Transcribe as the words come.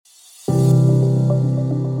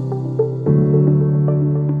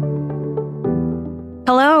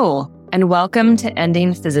Hello, and welcome to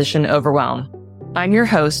Ending Physician Overwhelm. I'm your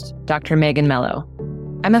host, Dr. Megan Mello.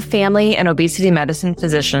 I'm a family and obesity medicine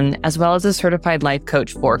physician, as well as a certified life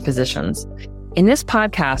coach for physicians. In this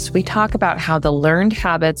podcast, we talk about how the learned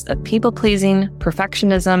habits of people-pleasing,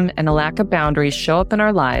 perfectionism, and a lack of boundaries show up in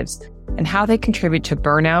our lives and how they contribute to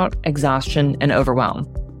burnout, exhaustion, and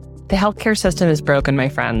overwhelm. The healthcare system is broken, my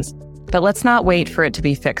friends, but let's not wait for it to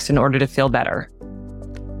be fixed in order to feel better.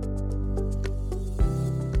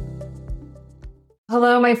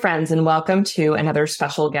 Hello, my friends, and welcome to another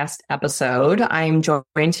special guest episode. I'm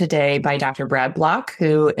joined today by Dr. Brad Block,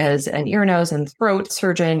 who is an ear, nose, and throat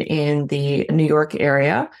surgeon in the New York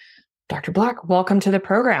area. Dr. Block, welcome to the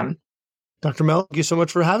program. Dr. Mel, thank you so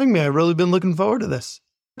much for having me. I've really been looking forward to this.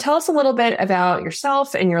 Tell us a little bit about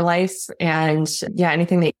yourself and your life and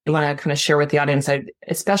anything that you want to kind of share with the audience. I'd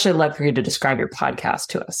especially love for you to describe your podcast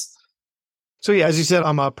to us. So as you said,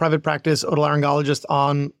 I'm a private practice otolaryngologist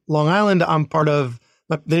on Long Island. I'm part of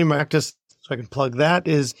the name of my practice, so I can plug that,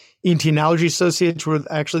 is ENT and Allergy Associates. We're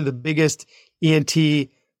actually the biggest ENT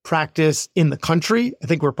practice in the country. I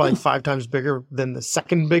think we're probably 5 times bigger than the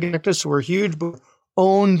second biggest practice. So we're huge, but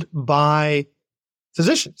owned by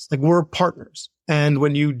physicians. Like, we're partners. And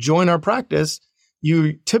when you join our practice,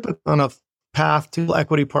 you typically on a path to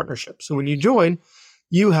equity partnership. So when you join,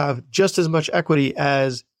 you have just as much equity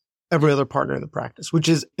as every other partner in the practice, which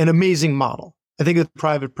is an amazing model. I think that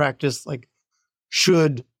private practice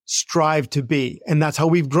should strive to be. And that's how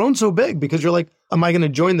we've grown so big, because you're like, am I going to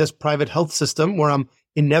join this private health system where I'm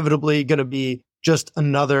inevitably going to be just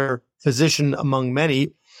another physician among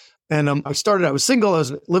many? And I was single, I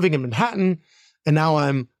was living in Manhattan, and now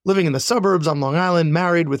I'm living in the suburbs on Long Island,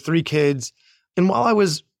 married with 3 kids. And while I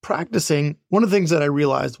was practicing, one of the things that I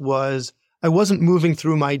realized was I wasn't moving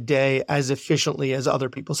through my day as efficiently as other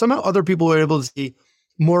people. Somehow other people were able to see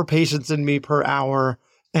more patients than me per hour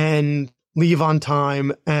and leave on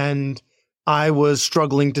time. And I was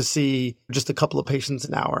struggling to see just a couple of patients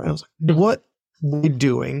an hour. And I was like, what are we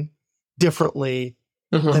doing differently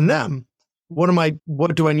than them?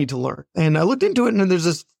 What do I need to learn? And I looked into it, and there's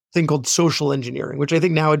this thing called social engineering, which I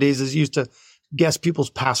think nowadays is used to guess people's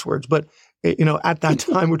passwords. But at that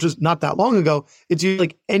time, which was not that long ago, it's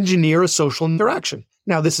used engineer a social interaction.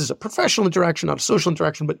 Now, this is a professional interaction, not a social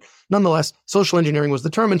interaction, but nonetheless, social engineering was the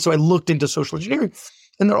term. And so I looked into social engineering,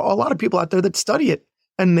 and there are a lot of people out there that study it,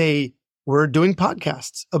 and they were doing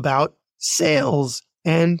podcasts about sales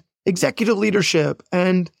and executive leadership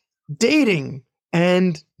and dating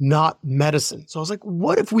and not medicine. So I was like,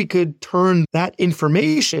 what if we could turn that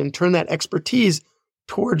information, turn that expertise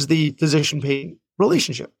towards the physician-patient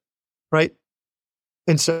relationship, right?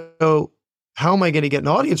 And so how am I going to get an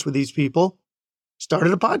audience with these people?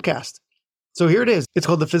 Started a podcast. So here it is. It's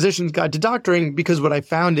called The Physician's Guide to Doctoring, because what I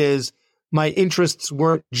found is my interests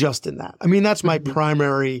weren't just in that. I mean, that's my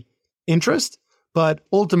primary interest, but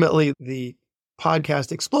ultimately the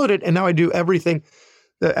podcast exploded, and now I do everything,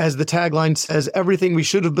 as the tagline says, everything we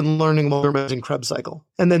should have been learning while we were in Krebs cycle.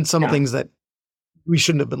 And then some things that we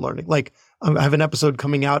shouldn't have been learning. Like, I have an episode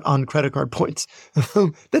coming out on credit card points.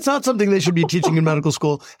 That's not something they should be teaching in medical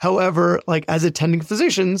school. However, as attending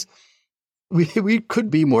physicians, we could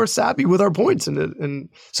be more savvy with our points. And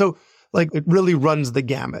so it really runs the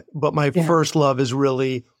gamut. But my first love is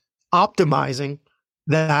really optimizing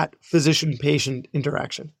that physician-patient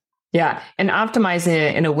interaction. Yeah. And optimizing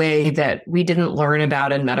it in a way that we didn't learn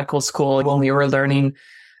about in medical school when we were learning,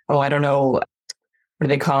 what do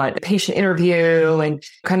they call it? Patient interview and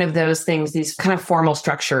kind of those things, these kind of formal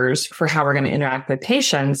structures for how we're going to interact with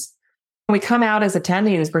patients. When we come out as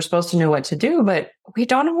attendees, we're supposed to know what to do, but we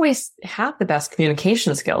don't always have the best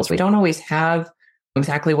communication skills. We don't always have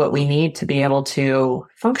exactly what we need to be able to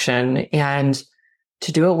function and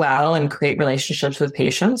to do it well and create relationships with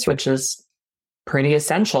patients, which is pretty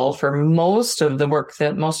essential for most of the work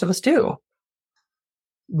that most of us do.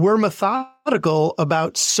 We're methodical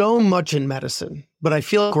about so much in medicine, but I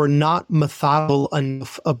feel like we're not methodical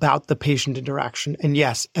enough about the patient interaction. And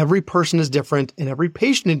yes, every person is different and every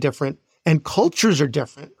patient is different and cultures are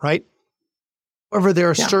different, right? However, there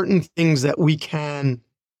are certain things that we can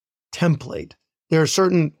template. There are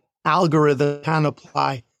certain algorithms that can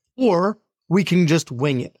apply, or we can just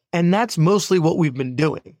wing it. And that's mostly what we've been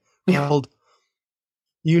doing. Called,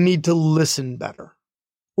 you need to listen better,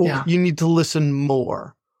 or you need to listen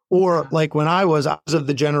more. Or when I was of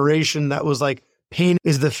the generation that was pain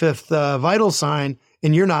is the 5th vital sign,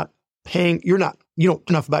 and you don't know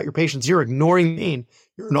enough about your patients. You're ignoring pain.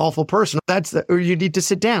 You're an awful person. Or you need to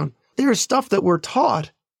sit down. There's stuff that we're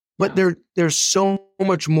taught, but there's so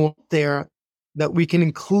much more there that we can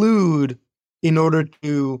include in order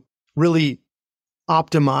to really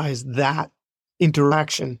optimize that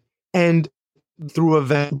interaction and through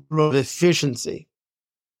of efficiency,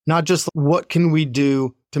 not just what can we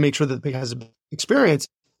do to make sure that the patient has an experience,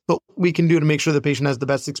 but what we can do to make sure the patient has the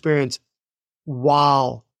best experience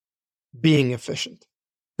while being efficient.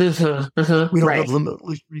 We don't have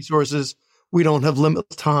limitless resources. We don't have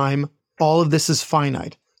limitless time. All of this is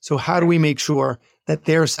finite. So how do we make sure that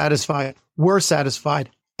they're satisfied, we're satisfied,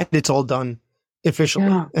 and it's all done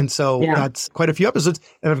efficiently? Yeah. And so that's quite a few episodes,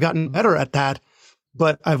 and I've gotten better at that.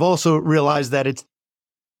 But I've also realized that it's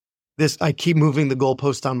this, I keep moving the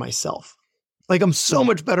goalpost on myself. Like I'm so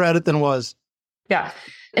much better at it than was. Yeah.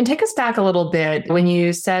 And take us back a little bit when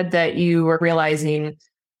you said that you were realizing,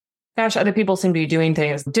 gosh, other people seem to be doing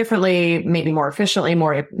things differently, maybe more efficiently,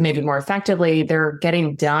 maybe more effectively. They're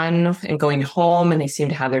getting done and going home and they seem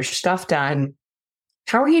to have their stuff done.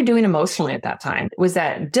 How were you doing emotionally at that time? Was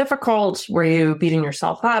that difficult? Were you beating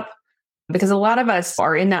yourself up? Because a lot of us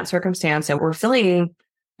are in that circumstance and we're feeling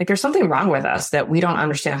like there's something wrong with us that we don't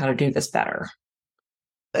understand how to do this better.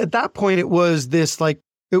 At that point, it was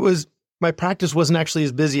my practice wasn't actually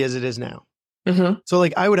as busy as it is now. Mm-hmm. So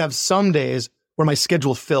like I would have some days where my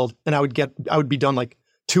schedule filled and I would be done like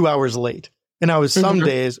 2 hours late. And I was some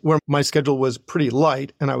days where my schedule was pretty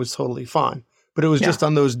light and I was totally fine. But it was just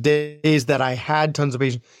on those days that I had tons of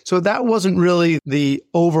patients. So that wasn't really the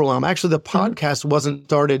overwhelm. Actually, the podcast wasn't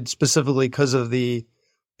started specifically because of the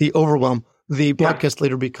overwhelm. The podcast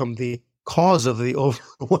later became the cause of the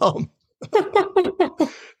overwhelm.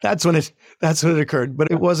 That's when it occurred.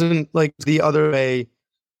 But it wasn't like the other way,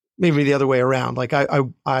 maybe the other way around. Like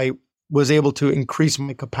I was able to increase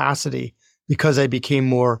my capacity because I became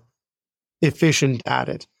more efficient at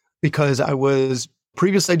it. Because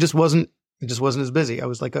previously I just wasn't as busy. I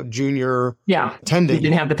was like a junior attending. You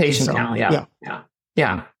didn't have the patients now. Yeah.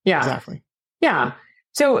 Exactly. Yeah.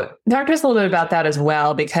 So talk to us a little bit about that as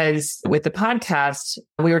well, because with the podcast,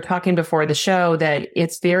 we were talking before the show that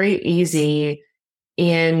it's very easy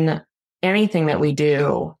in anything that we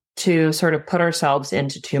do to sort of put ourselves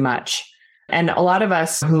into too much. And a lot of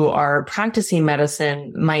us who are practicing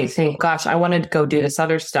medicine might think, gosh, I want to go do this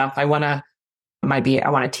other stuff. I want to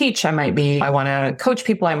teach. I want to coach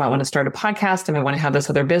people. I might want to start a podcast. I might want to have this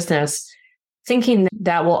other business, thinking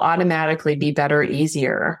that will automatically be better,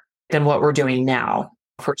 easier than what we're doing now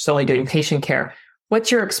for solely doing patient care.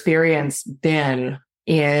 What's your experience been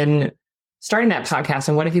in starting that podcast?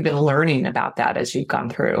 And what have you been learning about that as you've gone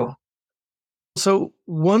through? So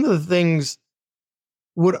one of the things,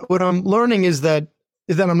 what I'm learning is that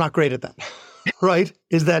I'm not great at that, right?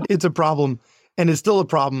 Is that it's a problem and it's still a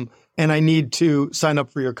problem. And I need to sign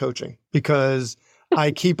up for your coaching because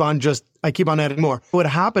I keep on adding more. What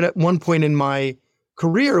happened at one point in my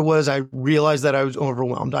career was I realized that I was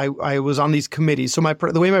overwhelmed. I was on these committees. So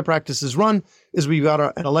the way my practice is run is we've got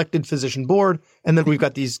an elected physician board, and then we've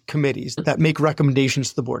got these committees that make recommendations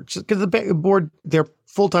to the board. Because the board, they're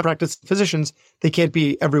full-time practice physicians. They can't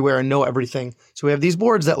be everywhere and know everything. So we have these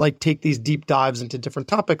boards that like take these deep dives into different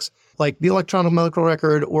topics, like the electronic medical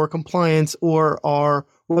record or compliance or our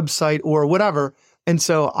website or whatever. And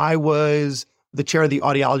so I was the chair of the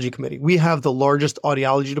audiology committee. We have the largest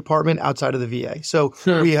audiology department outside of the VA. So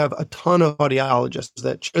we have a ton of audiologists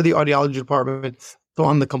that chair the audiology department. So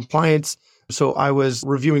on the compliance, so I was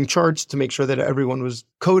reviewing charts to make sure that everyone was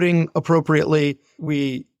coding appropriately.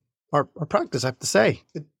 Our practice, I have to say,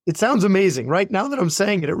 it sounds amazing, right? Now that I'm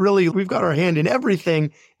saying it, we've got our hand in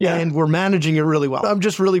everything and we're managing it really well. I'm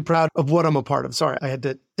just really proud of what I'm a part of. Sorry, I had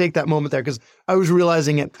to take that moment there because I was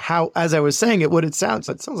realizing it as I was saying it, what it sounds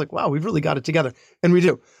like. It sounds like, wow, we've really got it together. And we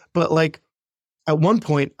do. But like at one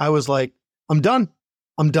point I was like, I'm done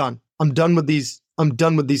with these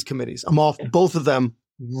committees. I'm off both of them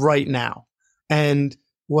right now. And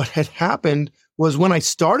what had happened was when I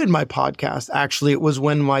started my podcast, actually, it was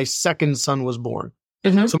when my second son was born.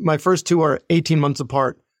 Mm-hmm. So my first two are 18 months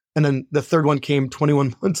apart. And then the third one came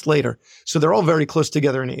 21 months later. So they're all very close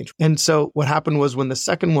together in age. And so what happened was when the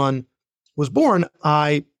second one was born,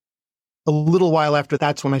 a little while after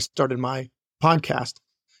that's when I started my podcast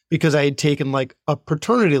because I had taken like a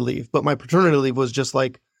paternity leave, but my paternity leave was just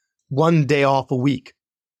like one day off a week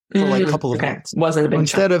for like a couple of months. Wasn't a big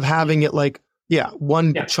Instead chunk. of having it like,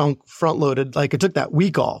 one chunk front loaded, like I took that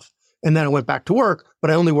week off and then I went back to work, but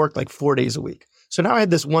I only worked like 4 days a week. So now I had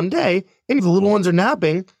this one day and the little ones are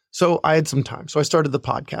napping. So I had some time. So I started the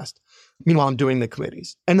podcast. Meanwhile, I'm doing the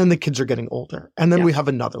committees and then the kids are getting older and then we have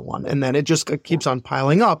another one and then it just keeps on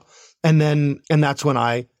piling up. And that's when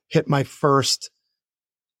I hit my first,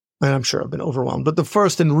 and I'm sure I've been overwhelmed, but the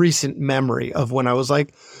first and recent memory of when I was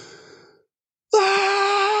like,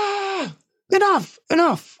 enough.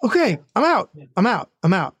 Okay, I'm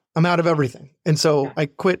out of everything. And so I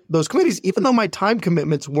quit those committees, even though my time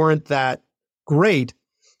commitments weren't that great.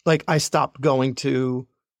 Like I stopped going to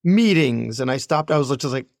meetings and I was just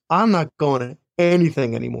like, I'm not going to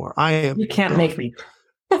anything anymore. You can't make me.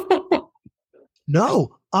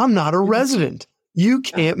 No, I'm not a resident. You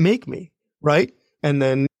can't make me. Right. And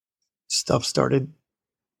then stuff started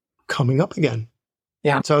coming up again.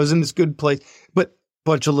 Yeah. So I was in this good place, but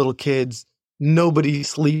bunch of little kids, nobody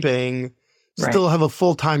sleeping, still have a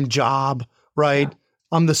full-time job. Right. Yeah.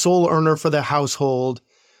 I'm the sole earner for the household.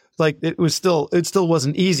 Like it still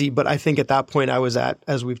wasn't easy, but I think at that point I was at,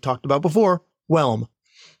 as we've talked about before, whelm.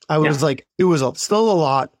 I was like, it was still a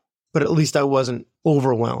lot, but at least I wasn't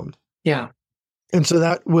overwhelmed. Yeah. And so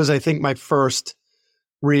that was, I think, my first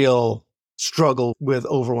real struggle with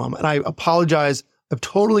overwhelm. And I apologize. I've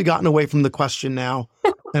totally gotten away from the question now.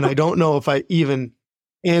 And I don't know if I even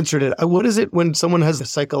answered it. What is it when someone has a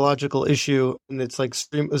psychological issue and it's like,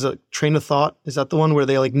 is a train of thought? Is that the one where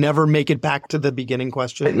they like never make it back to the beginning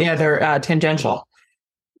question? Yeah, they're tangential.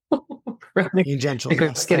 Tangential.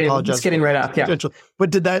 Yes. Getting right up. Yeah. Tangential.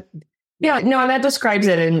 But did that? Yeah, no, that describes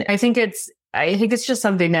it. And I think it's just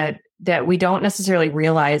something that we don't necessarily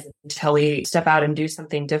realize until we step out and do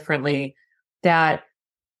something differently, that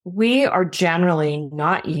we are generally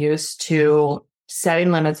not used to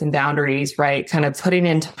setting limits and boundaries, right? Kind of putting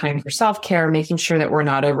in time for self-care, making sure that we're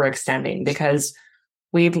not overextending, because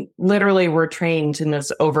we literally were trained in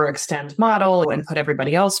this overextend model and put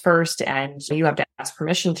everybody else first. And you have to ask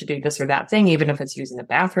permission to do this or that thing, even if it's using the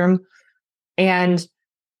bathroom. And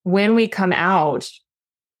when we come out,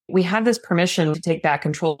 we have this permission to take back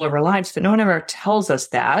control of our lives, but no one ever tells us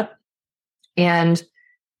that. And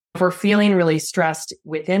if we're feeling really stressed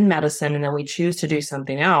within medicine and then we choose to do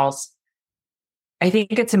something else, I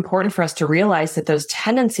think it's important for us to realize that those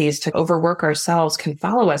tendencies to overwork ourselves can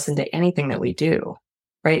follow us into anything that we do,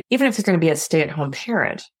 right? Even if it's going to be a stay-at-home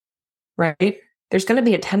parent, right? There's going to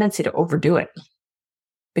be a tendency to overdo it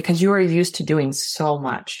because you are used to doing so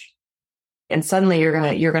much. And suddenly you're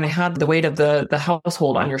going to have the weight of the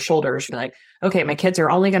household on your shoulders. You're like, okay, my kids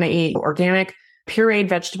are only going to eat organic, pureed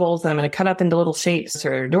vegetables that I'm going to cut up into little shapes that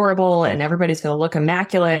are adorable, and everybody's going to look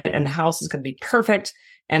immaculate and the house is going to be perfect.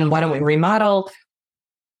 And why don't we remodel?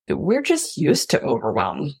 We're just used to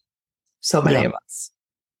overwhelm, so many of us.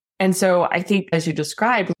 And so I think, as you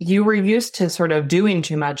described, you were used to sort of doing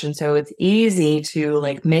too much. And so it's easy to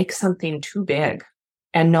like make something too big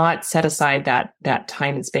and not set aside that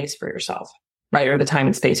time and space for yourself, right? Or the time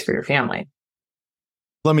and space for your family.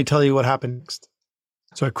 Let me tell you what happened next.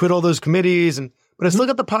 So I quit all those committees, but I still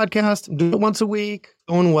got the podcast. I'm doing it once a week,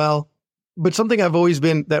 going well. But something I've always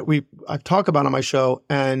been I talk about on my show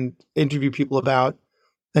and interview people about,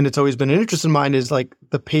 and it's always been an interest in mine, is like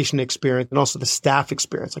the patient experience and also the staff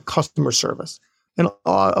experience, like customer service. And a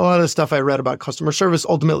lot of the stuff I read about customer service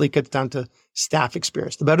ultimately gets down to staff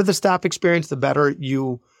experience. The better the staff experience, the better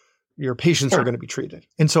your patients are going to be treated.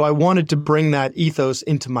 And so I wanted to bring that ethos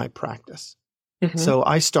into my practice. Mm-hmm. So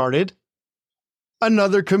I started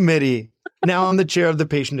another committee. Now I'm the chair of the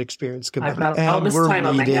patient experience committee, and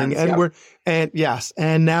we're meeting,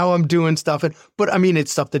 and now I'm doing stuff. But I mean,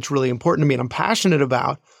 it's stuff that's really important to me and I'm passionate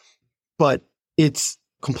about, but it's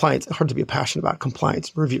compliance. It's hard to be passionate about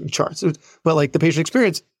compliance, reviewing charts, but like the patient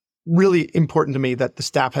experience, really important to me that the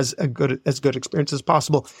staff has as good experience as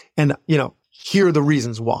possible. And, here are the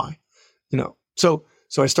reasons why, so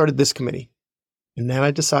I started this committee, and then I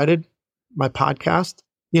decided my podcast,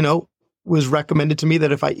 was recommended to me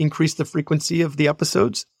that if I increase the frequency of the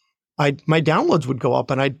episodes, my downloads would go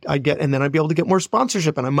up, and and then I'd be able to get more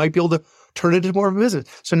sponsorship, and I might be able to turn it into more of a business.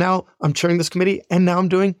 So now I'm chairing this committee, and now I'm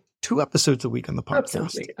doing 2 episodes a week on the podcast.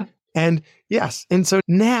 Absolutely. And yes, and so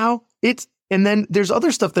now and then there's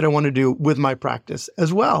other stuff that I want to do with my practice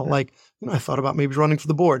as well. Yeah. Like I thought about maybe running for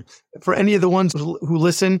the board. For any of the ones who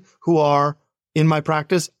listen, who are in my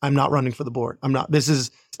practice, I'm not running for the board. I'm not. This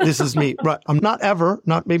is me. Right. I'm not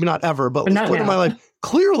maybe not ever, but this point in my life,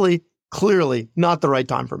 clearly not the right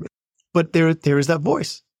time for me. But there is that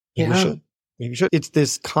voice. Maybe we should. It's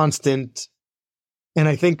this constant, and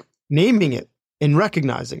I think naming it and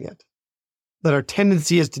recognizing it, that our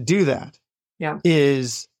tendency is to do that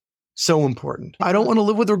is so important. I don't want to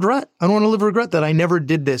live with regret. I don't want to live with regret that I never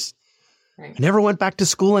did this. Right. I never went back to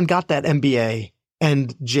school and got that MBA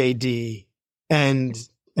and JD and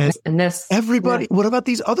this. Everybody. Yeah. What about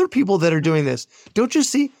these other people that are doing this? Don't you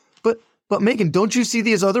see? But Megan, don't you see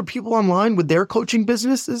these other people online with their coaching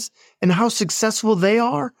businesses and how successful they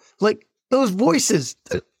are? Like those voices.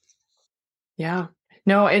 Yeah.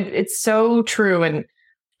 No, it's so true. And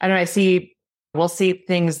I don't know, I see We'll see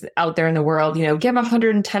things out there in the world, give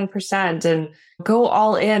 110% and go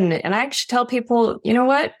all in. And I actually tell people, you know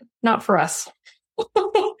what? Not for us.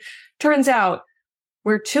 Turns out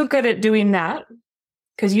we're too good at doing that,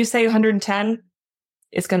 because you say 110,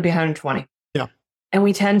 it's going to be 120. Yeah. And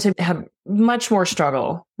we tend to have much more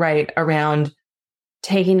struggle, right, around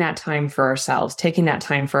taking that time for ourselves, taking that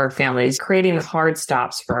time for our families, creating hard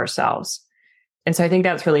stops for ourselves. And so I think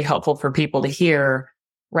that's really helpful for people to hear,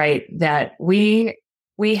 right, that we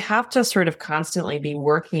have to sort of constantly be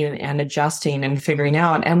working and adjusting and figuring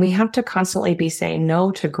out, and we have to constantly be saying no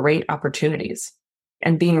to great opportunities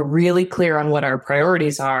and being really clear on what our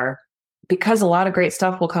priorities are, because a lot of great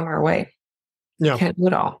stuff will come our way. Yeah. Can't do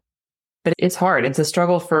it all. But it's hard. It's a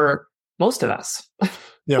struggle for most of us.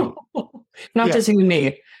 Yeah. Not just you and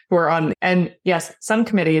me who are on. And yes, some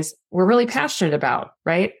committees we're really passionate about,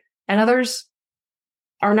 right? And others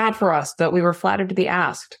are not for us, that we were flattered to be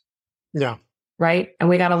asked. Yeah. Right. And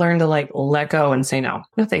we got to learn to let go and say no.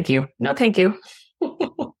 No, thank you. No, thank you.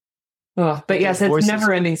 But yes, it's a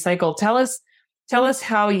never ending cycle. Tell us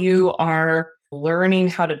how you are learning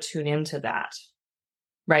how to tune into that.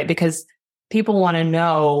 Right. Because people want to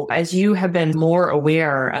know, as you have been more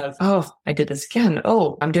aware of, oh, I did this again.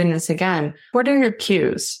 Oh, I'm doing this again. What are your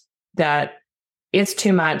cues that it's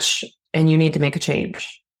too much and you need to make a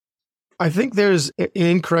change? I think there's an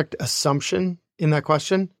incorrect assumption in that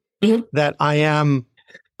question that I am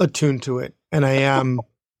attuned to it and I am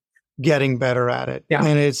getting better at it. Yeah.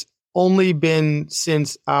 And it's only been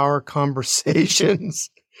since our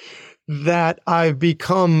conversations that I've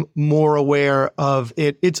become more aware of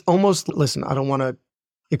it. It's almost, listen, I don't want to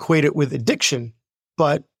equate it with addiction,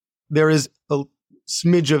 but there is a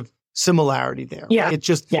smidge of similarity there. Yeah. It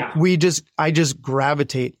just, we just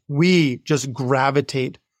gravitate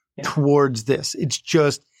towards this. It's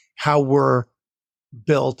just how we're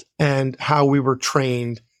built and how we were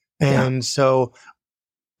trained. And so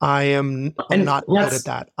I'm not good at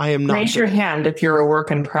that. I am not. Raise your hand if you're a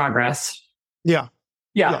work in progress. Yeah.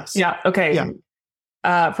 Yeah. Yes. Yeah. Okay.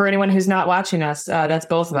 Yeah. For anyone who's not watching us, that's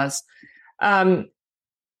both of us.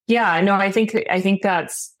 Yeah, no, I think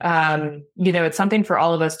that's, it's something for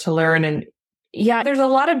all of us to learn. And yeah, there's a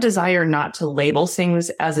lot of desire not to label things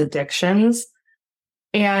as addictions.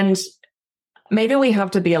 And maybe we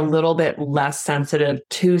have to be a little bit less sensitive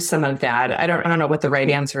to some of that. I don't know what the right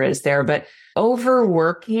answer is there, but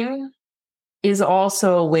overworking is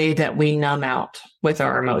also a way that we numb out with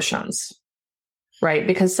our emotions. Right?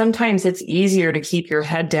 Because sometimes it's easier to keep your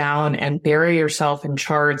head down and bury yourself in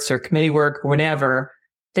charts or committee work or whatever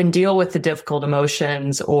than deal with the difficult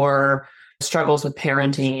emotions or struggles with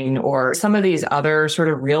parenting or some of these other sort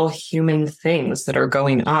of real human things that are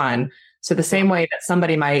going on. So the same way that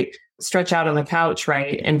somebody might stretch out on the couch,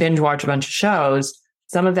 right, and binge watch a bunch of shows,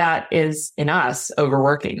 some of that is in us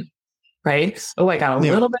overworking. Right? Oh, I got a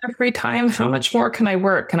little bit of free time. How much more can I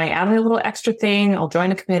work? Can I add a little extra thing? I'll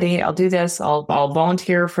join a committee. I'll do this. I'll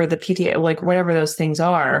volunteer for the PTA, like whatever those things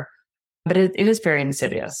are. But it is very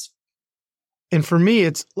insidious. And for me,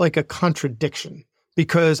 it's like a contradiction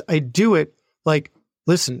because I do it like,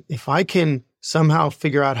 listen, if I can somehow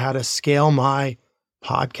figure out how to scale my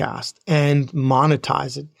podcast and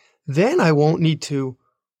monetize it, then I won't need to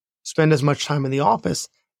spend as much time in the office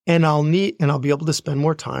and I'll be able to spend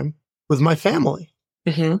more time with my family.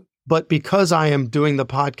 Mm-hmm. But because I am doing the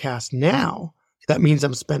podcast now, that means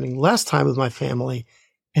I'm spending less time with my family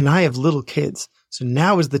and I have little kids. So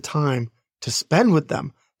now is the time to spend with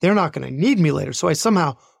them. They're not going to need me later. So I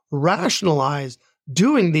somehow rationalize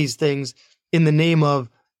doing these things in the name of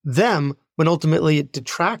them when ultimately it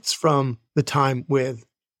detracts from the time with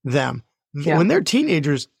them. Yeah. When they're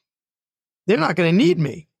teenagers, they're not going to need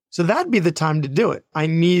me. So that'd be the time to do it. I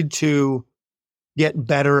need to get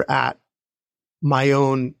better at my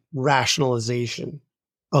own rationalization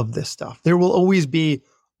of this stuff. There will always be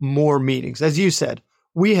more meetings. As you said,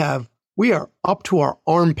 we are up to our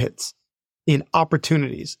armpits in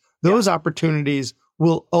opportunities. Those opportunities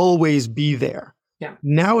will always be there. Yeah.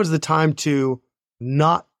 Now is the time to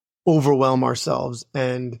not overwhelm ourselves,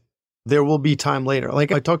 and there will be time later.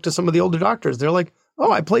 Like I talked to some of the older doctors. They're like,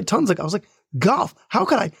 oh, I played tons. I was like, golf. How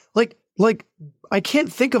could I like I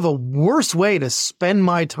can't think of a worse way to spend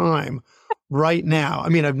my time right now. I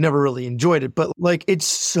mean, I've never really enjoyed it, but like it's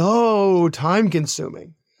so time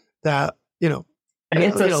consuming that, and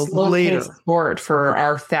it's a slow sport for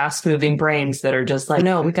our fast moving brains that are just like,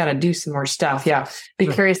 no, we got to do some more stuff. Yeah. Be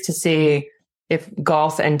curious to see if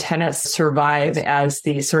golf and tennis survive as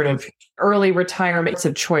the sort of early retirements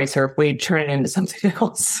of choice, or if we turn it into something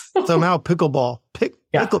else. Somehow pickleball.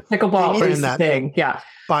 Pickleball is the thing. Yeah.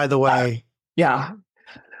 By the way. Yeah.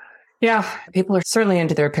 Yeah, people are certainly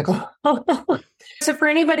into their pickle. So for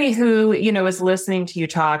anybody who, is listening to you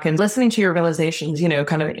talk and listening to your realizations,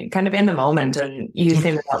 kind of in the moment and you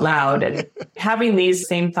saying it out loud and having these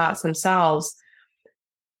same thoughts themselves,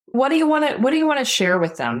 what do you want to share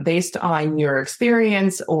with them based on your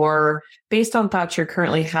experience or based on thoughts you're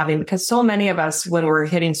currently having? Because so many of us, when we're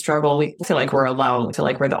hitting struggle, we feel like we're alone. We feel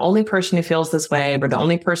like we're the only person who feels this way. We're the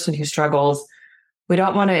only person who struggles. We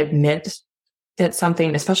don't want to admit that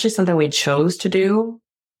something, especially something we chose to do,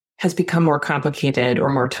 has become more complicated or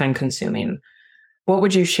more time consuming. What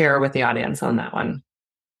would you share with the audience on that one?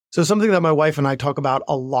 So something that my wife and I talk about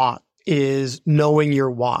a lot is knowing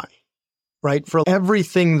your why, right? For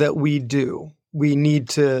everything that we do, we need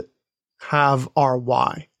to have our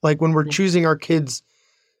why. Like when we're choosing our kids'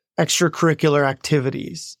 extracurricular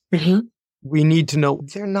activities, we need to know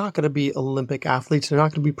they're not going to be Olympic athletes. They're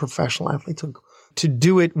not going to be professional athletes. To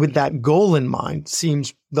do it with that goal in mind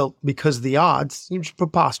seems, because the odds seems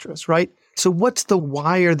preposterous, right? So what's the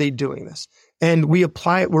why are they doing this? And we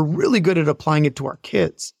apply it. We're really good at applying it to our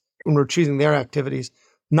kids when we're choosing their activities,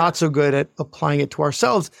 not so good at applying it to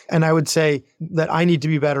ourselves. And I would say that I need to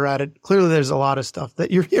be better at it. Clearly, there's a lot of stuff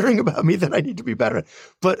that you're hearing about me that I need to be better at.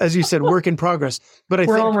 But as you said, work in progress. But I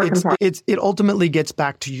think it ultimately gets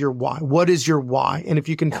back to your why. What is your why? And if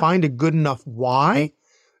you can find a good enough why,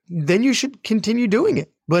 then you should continue doing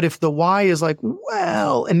it. But if the why is like,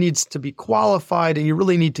 well, it needs to be qualified and you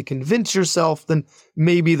really need to convince yourself, then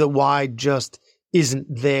maybe the why just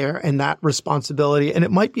isn't there and that responsibility. And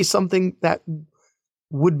it might be something that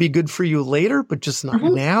would be good for you later, but just not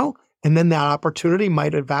now. And then that opportunity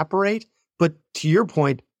might evaporate. But to your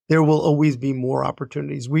point, there will always be more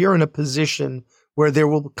opportunities. We are in a position where there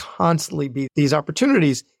will constantly be these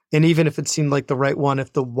opportunities. And even if it seemed like the right one,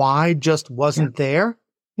 if the why just wasn't there,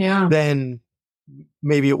 then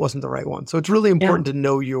maybe it wasn't the right one. So it's really important to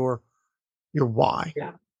know your why.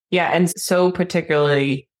 Yeah. And so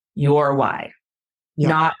particularly your why,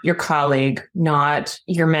 not your colleague, not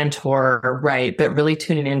your mentor, right? But really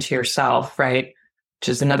tuning into yourself, right? Which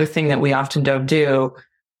is another thing that we often don't do.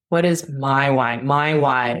 What is my why? My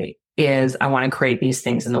why is I want to create these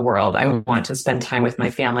things in the world. I want to spend time with my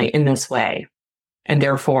family in this way. And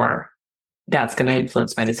therefore, that's going to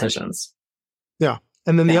influence my decisions. Yeah.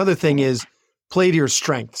 And then the other thing is play to your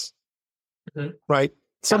strengths, right?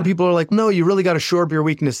 Some people are like, no, you really got to shore up your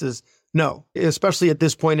weaknesses. No, especially at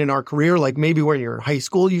this point in our career, like maybe when you're in high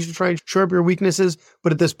school, you should try and shore up your weaknesses.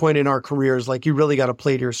 But at this point in our careers, like you really got to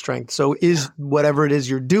play to your strengths. So is whatever it is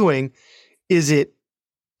you're doing, is it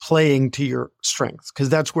playing to your strengths? Because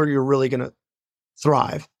that's where you're really going to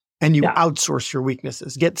thrive. And you outsource your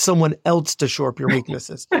weaknesses. Get someone else to shore up your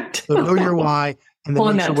weaknesses. So know your why. And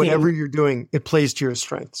then make sure whatever you're doing, it plays to your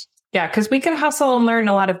strengths. Yeah, because we can hustle and learn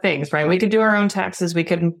a lot of things, right? We could do our own taxes. We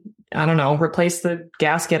could, replace the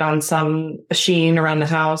gasket on some machine around the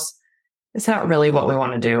house. Is that really what we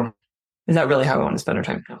want to do? Is that really how we want to spend our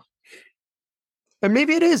time? No. And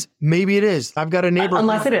maybe it is. Maybe it is. I've got a neighbor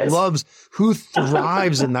who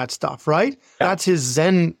thrives in that stuff, right? Yeah. That's his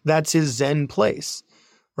Zen place,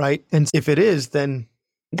 right? And if it is, then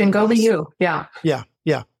go be you. Yeah. Yeah.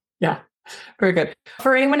 Yeah. Yeah. Very good.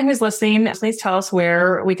 For anyone who's listening, please tell us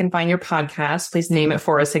where we can find your podcast. Please name it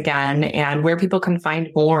for us again and where people can find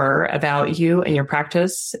more about you and your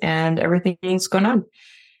practice and everything that's going on.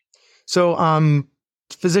 So,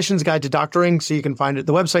 Physician's Guide to Doctoring. So you can find it.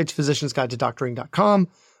 The website's physiciansguidetodoctoring.com.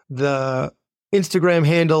 The Instagram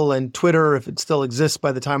handle and Twitter, if it still exists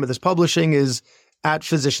by the time of this publishing, is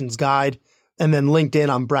 @Physician's Guide. And then LinkedIn,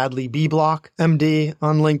 I'm Bradley B. Block, MD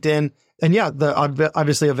on LinkedIn. And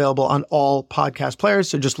obviously available on all podcast players.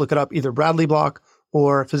 So just look it up, either Bradley Block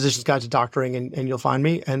or Physician's Guide to Doctoring, and you'll find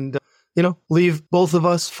me. And, leave both of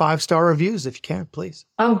us 5-star reviews if you can, please.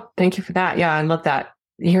 Oh, thank you for that. Yeah, I love that.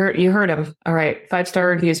 You heard him. All right. 5-star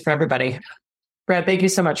reviews for everybody. Brad, thank you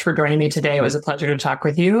so much for joining me today. It was a pleasure to talk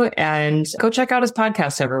with you. And go check out his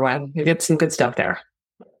podcast, everyone. You get some good stuff there.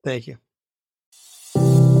 Thank you.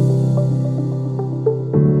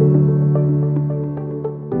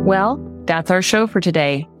 Well, that's our show for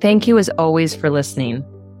today. Thank you as always for listening.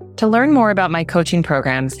 To learn more about my coaching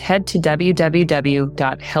programs, head to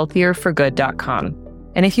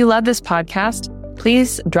www.healthierforgood.com. And if you love this podcast,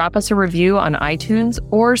 please drop us a review on iTunes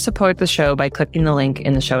or support the show by clicking the link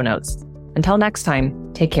in the show notes. Until next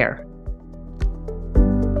time, take care.